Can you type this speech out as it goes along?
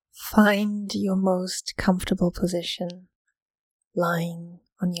Find your most comfortable position, lying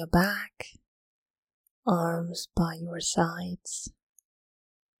on your back, arms by your sides,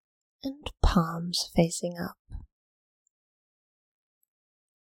 and palms facing up.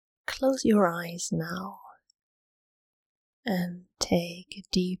 Close your eyes now and take a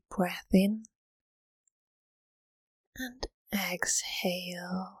deep breath in and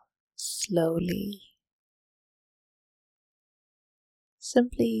exhale slowly.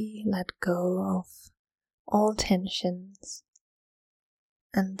 Simply let go of all tensions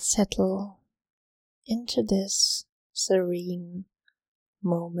and settle into this serene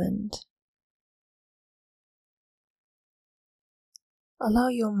moment. Allow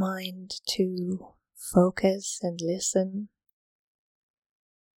your mind to focus and listen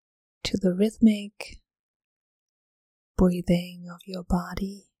to the rhythmic breathing of your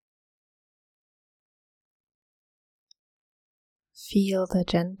body. Feel the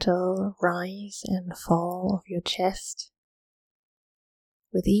gentle rise and fall of your chest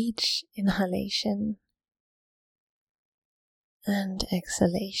with each inhalation and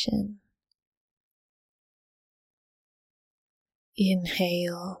exhalation.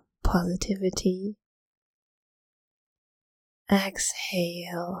 Inhale positivity.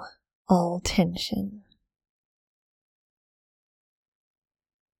 Exhale all tension.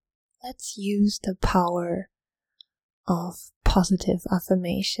 Let's use the power of positive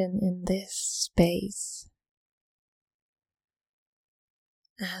affirmation in this space.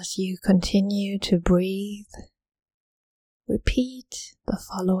 As you continue to breathe, repeat the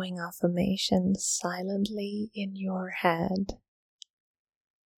following affirmations silently in your head,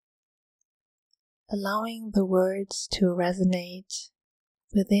 allowing the words to resonate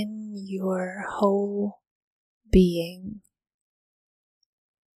within your whole being.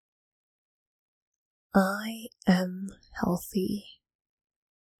 I am healthy.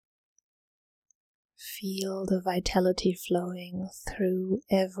 Feel the vitality flowing through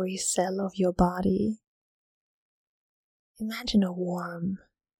every cell of your body. Imagine a warm,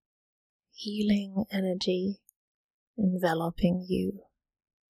 healing energy enveloping you,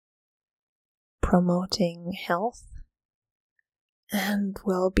 promoting health and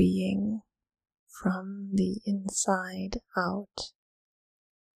well-being from the inside out.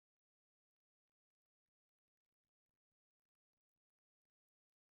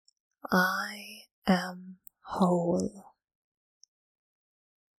 I am whole.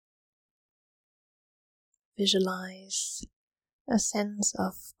 Visualize a sense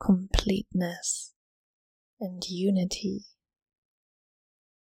of completeness and unity.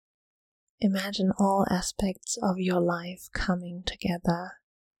 Imagine all aspects of your life coming together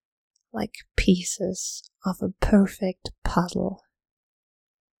like pieces of a perfect puzzle,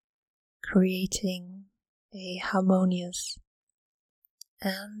 creating a harmonious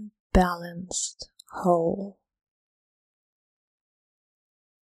and balanced whole.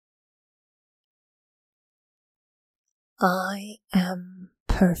 I am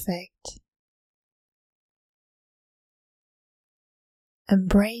perfect.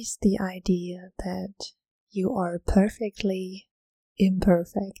 Embrace the idea that you are perfectly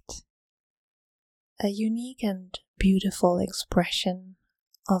imperfect, a unique and beautiful expression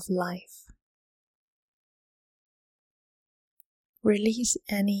of life. Release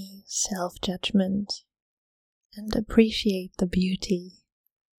any self-judgment and appreciate the beauty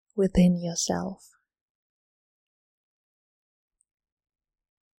within yourself.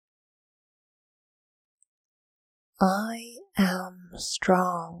 I am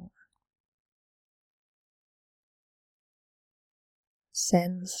strong.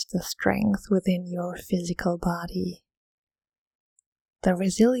 Sense the strength within your physical body, the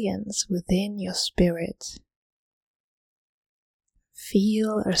resilience within your spirit.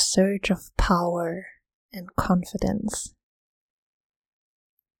 Feel a surge of power and confidence,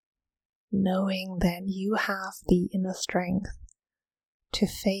 knowing that you have the inner strength to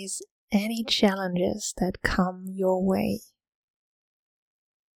face any challenges that come your way.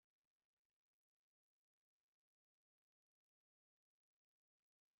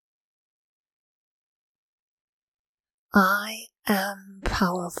 I am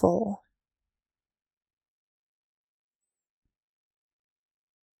powerful.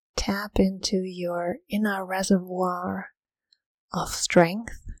 Tap into your inner reservoir of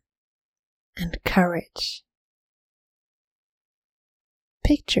strength and courage.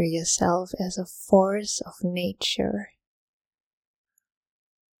 Picture yourself as a force of nature,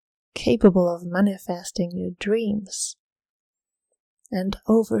 capable of manifesting your dreams and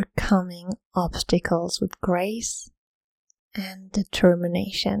overcoming obstacles with grace and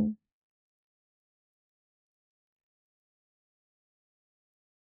determination.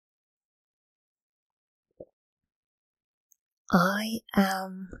 I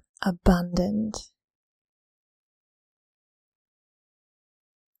am abundant.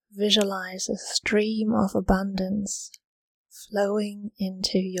 Visualize a stream of abundance flowing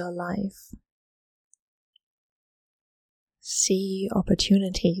into your life. See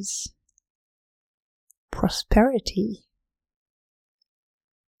opportunities, prosperity,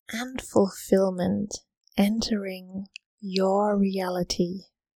 and fulfillment entering your reality.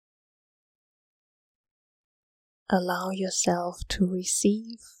 Allow yourself to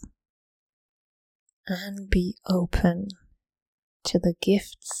receive and be open to the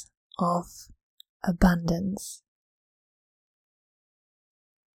gifts of abundance.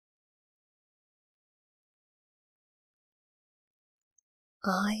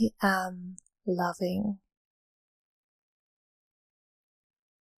 I am loving.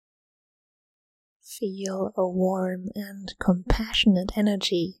 Feel a warm and compassionate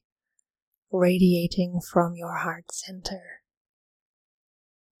energy radiating from your heart center.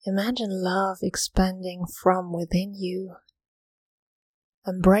 Imagine love expanding from within you,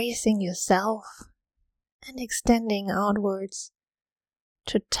 embracing yourself and extending outwards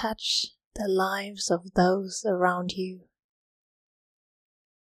to touch the lives of those around you.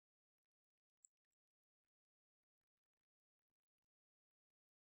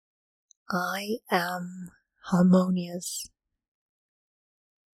 I am harmonious.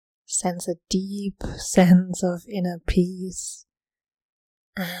 Sense a deep sense of inner peace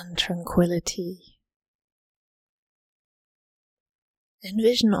and tranquility.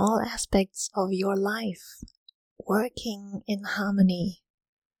 Envision all aspects of your life working in harmony,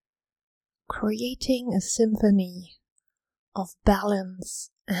 creating a symphony of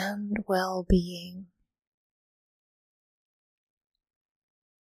balance and well-being.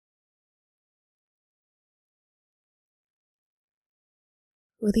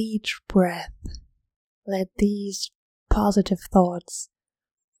 With each breath, let these positive thoughts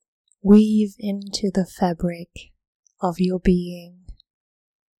weave into the fabric of your being,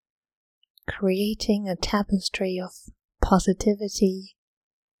 creating a tapestry of positivity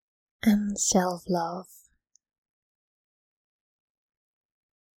and self-love.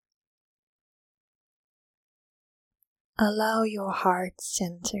 Allow your heart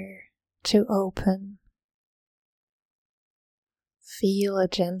center to open. Feel a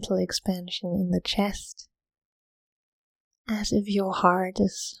gentle expansion in the chest, as if your heart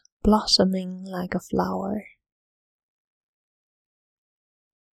is blossoming like a flower.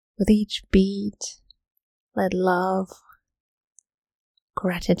 With each beat, let love,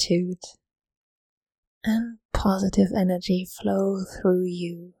 gratitude, and positive energy flow through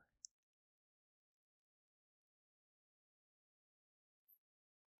you.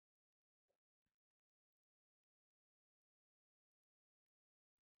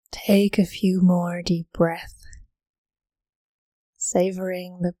 Take a few more deep breaths,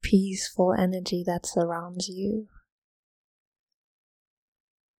 savoring the peaceful energy that surrounds you.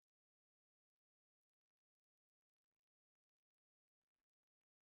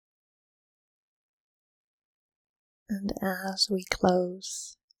 And as we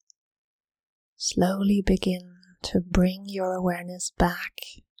close, slowly begin to bring your awareness back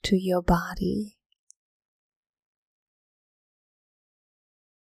to your body.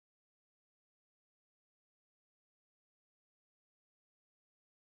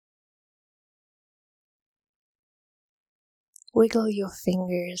 Wiggle your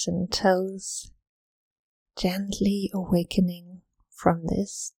fingers and toes, gently awakening from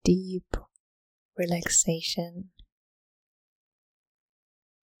this deep relaxation.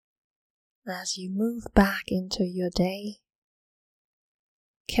 As you move back into your day,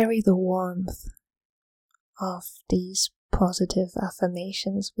 carry the warmth of these positive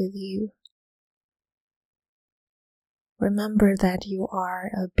affirmations with you. Remember that you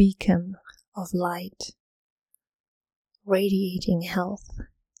are a beacon of light, radiating health,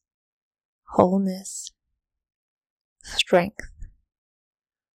 wholeness, strength,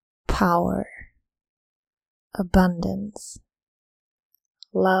 power, abundance,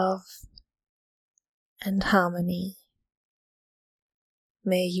 love, and harmony.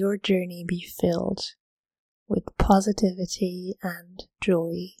 May your journey be filled with positivity and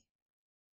joy.